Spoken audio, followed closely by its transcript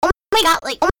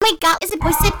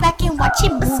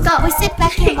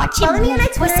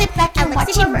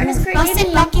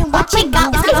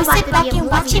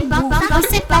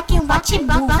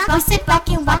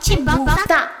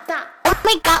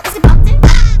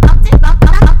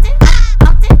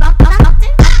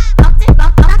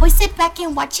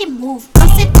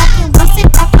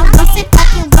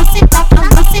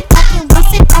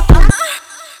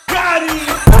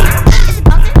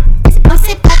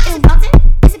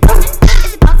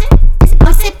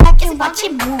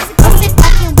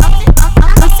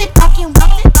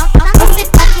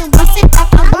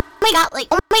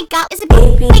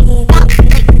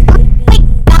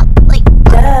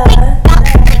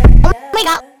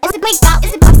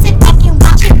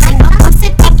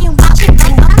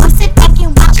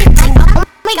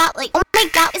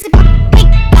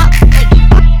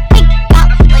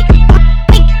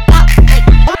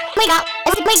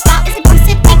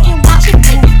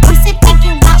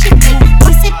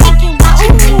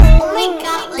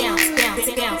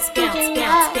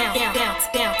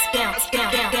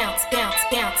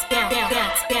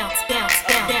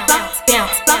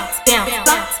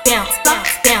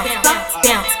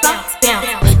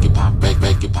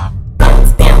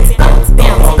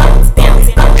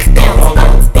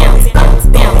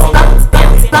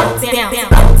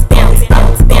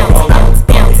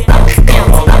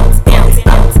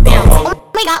bounce.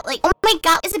 Oh my god, like, oh my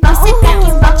god, is it bounce? Sit back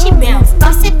and watch it bounce.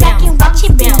 Bounce it back and watch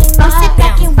it bounce. Bounce it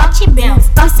back and watch it bounce.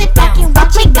 Bounce it back and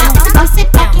watch it bounce. Bounce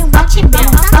it back and watch it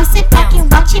bounce. Bounce it back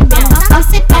and watch it bounce.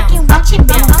 Bounce it back and watch it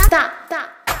bounce. Stop, stop.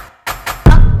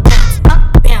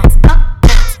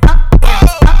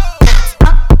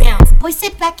 Boy,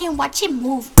 sit back and watch it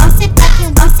move. Bounce it back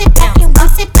and bounce it back and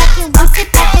bounce it back and bounce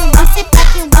it back and bounce it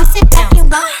back and bounce it back and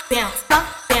bounce bounce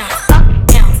bounce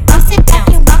bounce bounce it back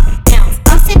and bounce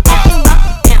bounce it back and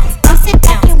bounce bounce it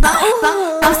back and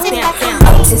bounce bounce it back and